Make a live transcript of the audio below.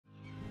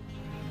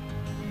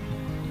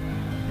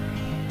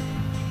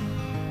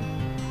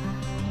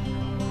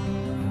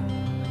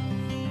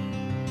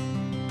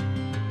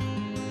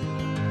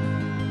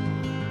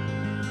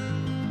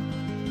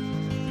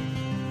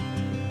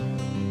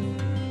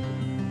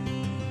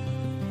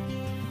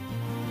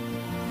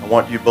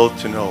want you both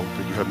to know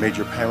that you have made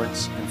your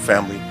parents and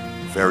family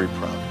very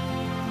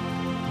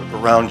proud. Look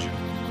around you.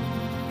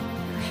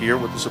 You're here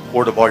with the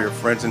support of all your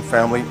friends and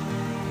family,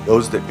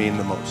 those that mean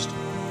the most.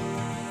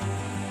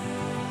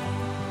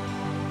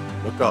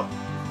 Look up.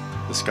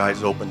 The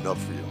sky's opened up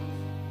for you.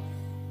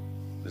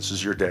 This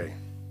is your day.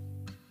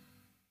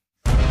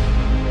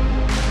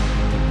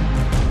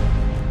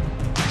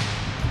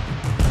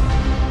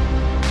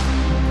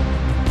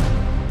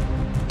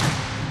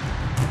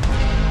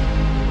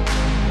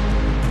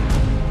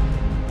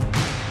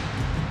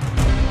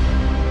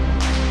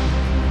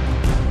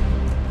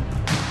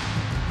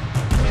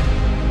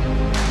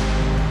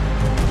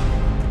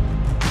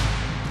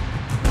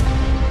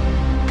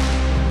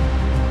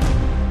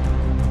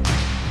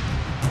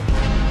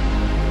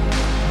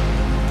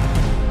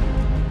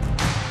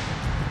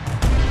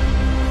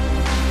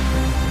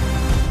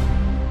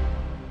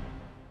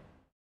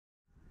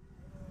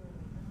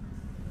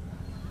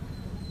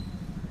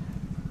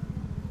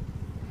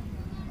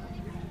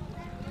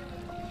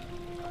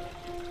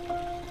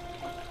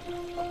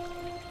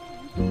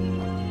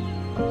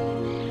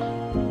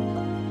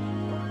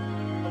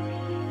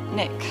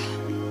 Nick,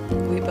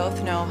 we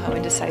both know how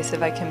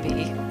indecisive I can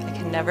be. I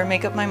can never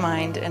make up my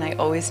mind, and I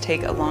always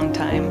take a long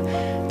time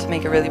to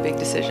make a really big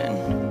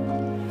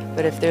decision.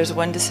 But if there's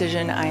one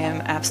decision I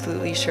am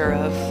absolutely sure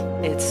of,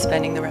 it's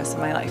spending the rest of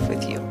my life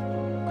with you.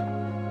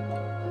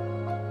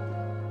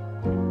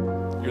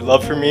 Your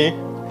love for me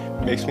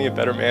makes me a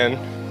better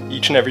man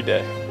each and every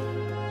day,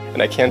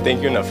 and I can't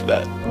thank you enough for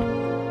that.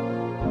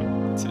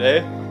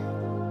 Today,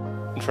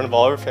 in front of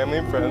all our family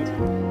and friends,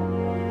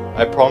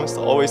 I promise to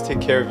always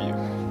take care of you,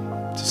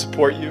 to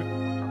support you,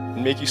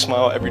 and make you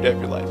smile every day of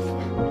your life.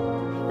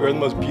 You are the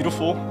most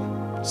beautiful,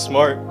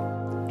 smart,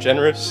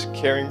 generous,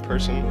 caring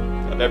person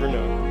I've ever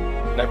known,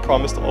 and I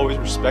promise to always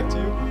respect you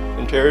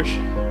and cherish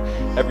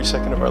every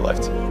second of our life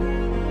together.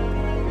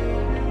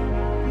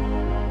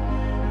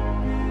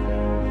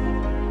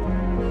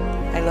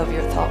 I love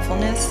your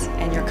thoughtfulness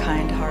and your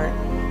kind heart.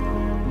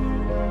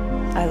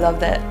 I love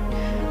that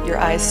your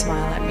eyes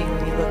smile at me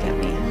when you look at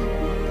me.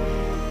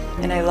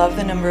 And I love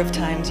the number of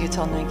times you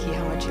tell Nike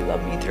how much you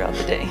love me throughout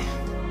the day.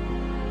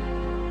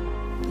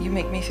 You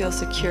make me feel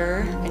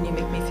secure, and you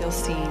make me feel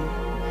seen,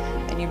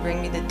 and you bring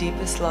me the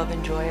deepest love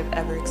and joy I've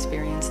ever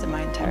experienced in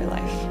my entire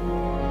life.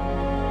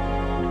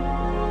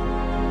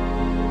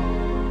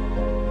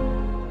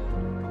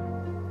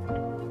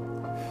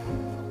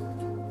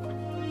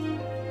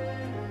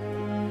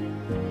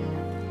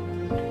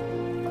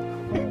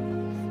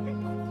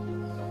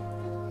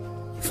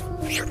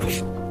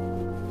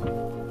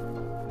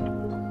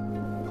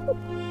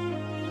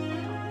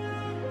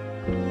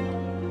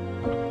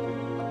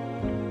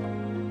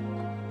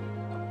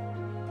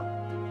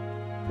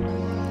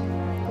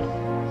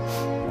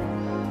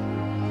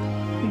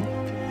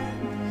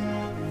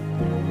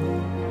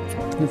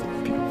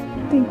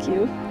 Thank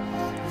you. You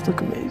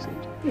look amazing.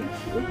 Thank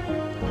you.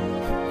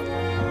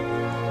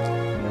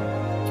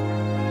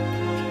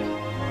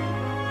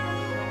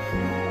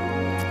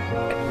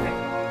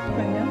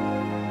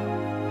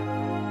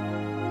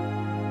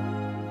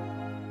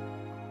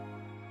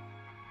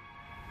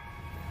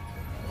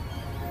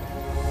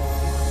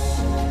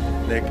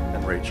 Nick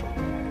and Rachel.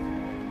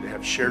 They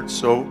have shared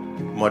so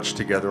much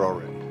together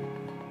already.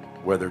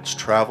 Whether it's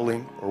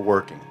traveling or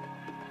working,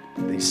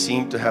 they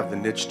seem to have the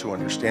niche to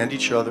understand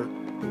each other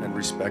and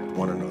respect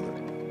one another.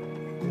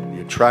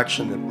 The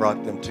attraction that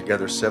brought them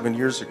together 7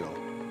 years ago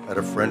at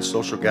a friend's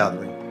social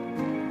gathering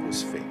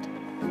was fate.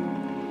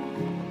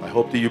 I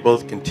hope that you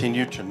both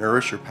continue to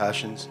nourish your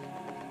passions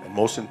and,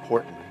 most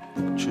importantly,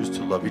 choose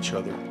to love each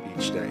other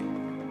each day.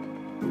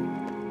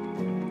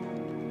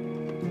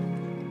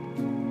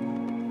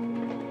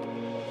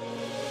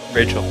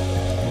 Rachel,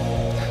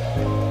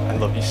 I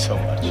love you so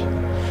much.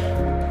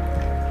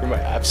 You're my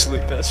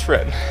absolute best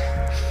friend.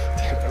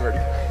 Damn, I'm ready.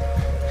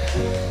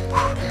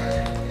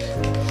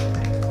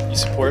 You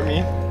support me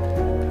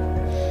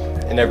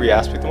in every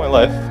aspect of my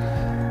life.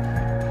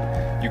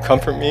 You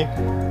comfort me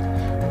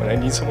when I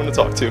need someone to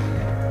talk to.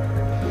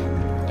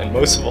 And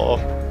most of all,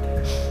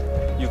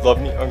 you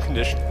love me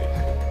unconditionally,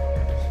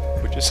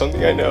 which is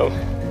something I know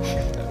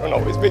I don't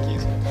always make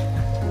easy.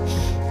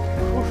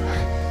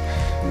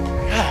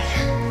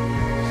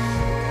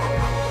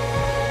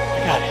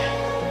 I got it.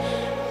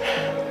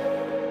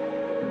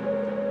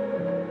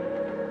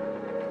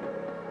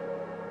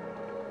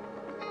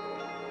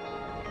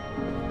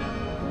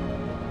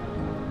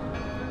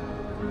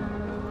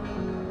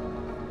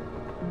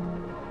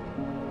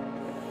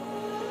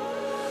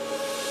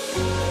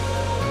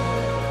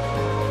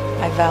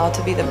 I vow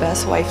to be the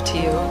best wife to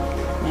you,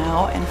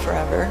 now and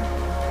forever.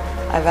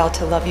 I vow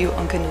to love you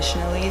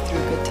unconditionally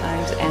through good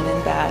times and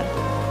in bad.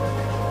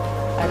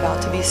 I vow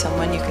to be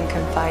someone you can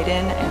confide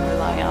in and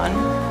rely on.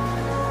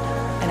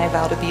 And I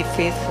vow to be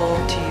faithful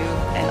to you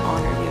and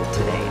honor you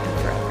today and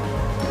forever.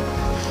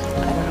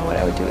 I don't know what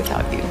I would do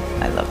without you.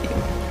 I love you.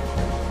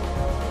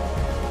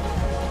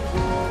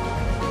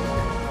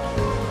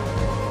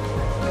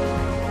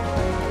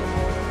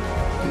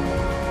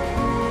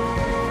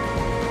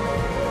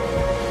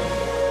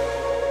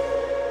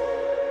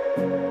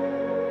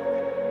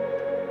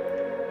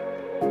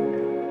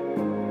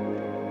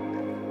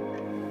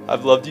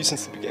 I've loved you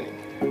since the beginning.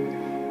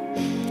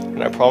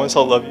 And I promise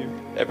I'll love you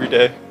every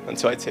day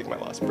until I take my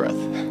last breath. I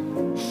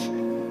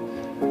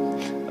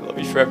love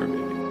you forever, baby.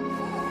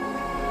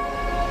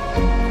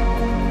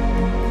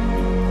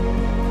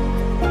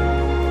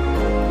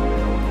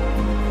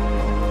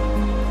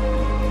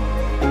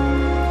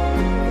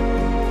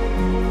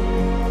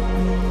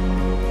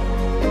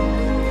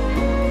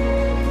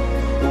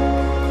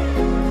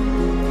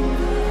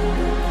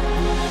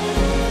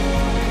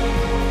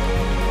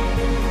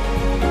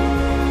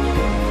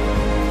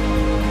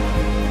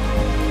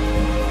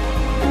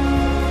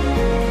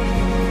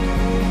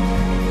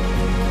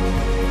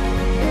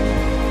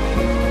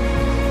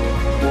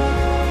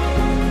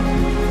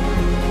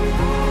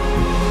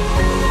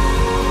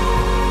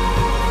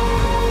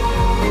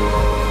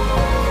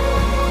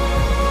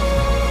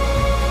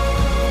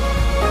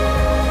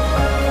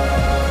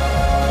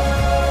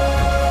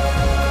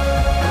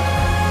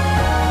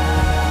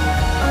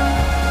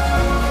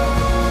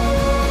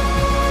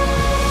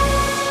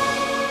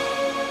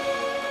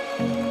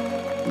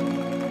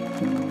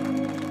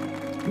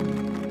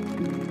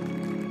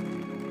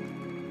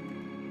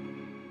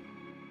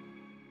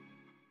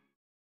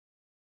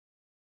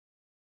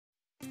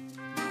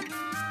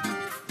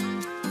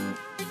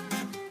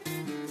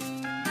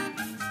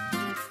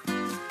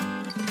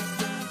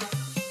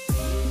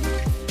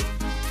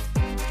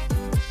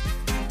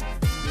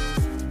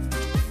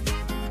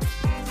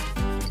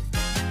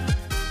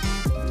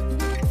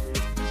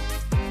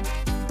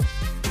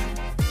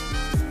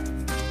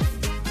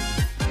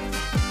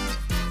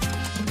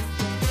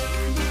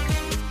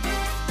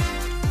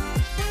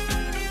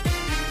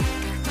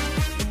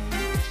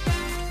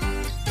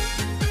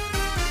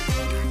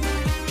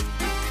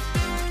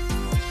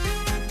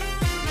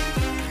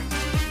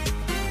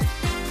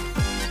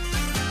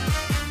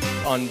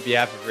 On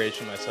behalf of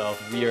Rachel and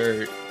myself, we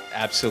are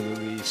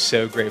absolutely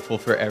so grateful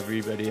for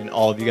everybody and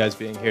all of you guys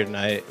being here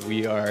tonight.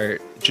 We are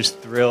just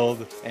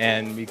thrilled,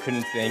 and we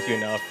couldn't thank you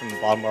enough from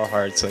the bottom of our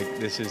hearts. Like,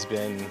 this has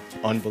been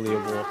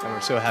unbelievable, and we're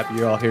so happy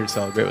you're all here to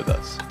celebrate with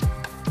us.